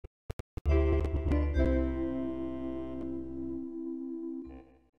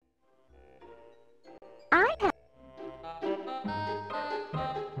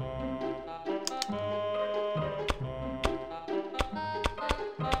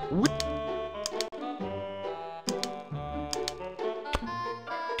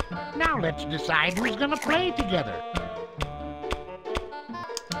Now let's decide who's gonna play together.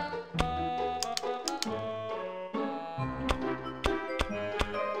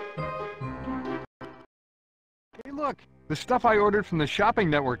 Hey, look! The stuff I ordered from the shopping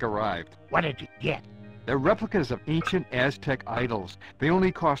network arrived. What did you get? They're replicas of ancient Aztec idols. They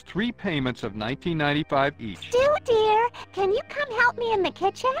only cost 3 payments of $19.95 each. Stu, dear, can you come help me in the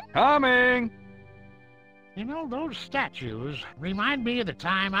kitchen? Coming! You know, those statues remind me of the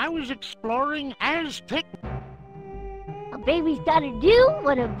time I was exploring Aztec. A baby's gotta do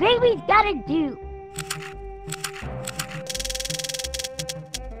what a baby's gotta do.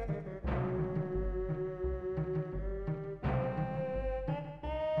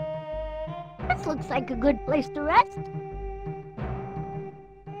 This looks like a good place to rest.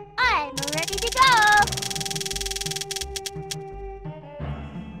 I'm ready to go.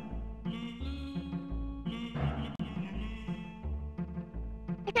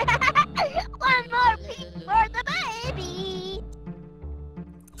 One more peek for the baby.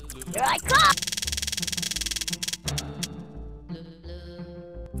 Here I come.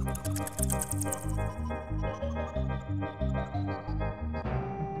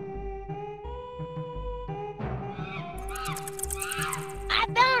 I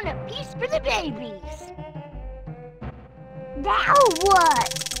found a piece for the babies. Now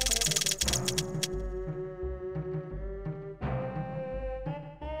what?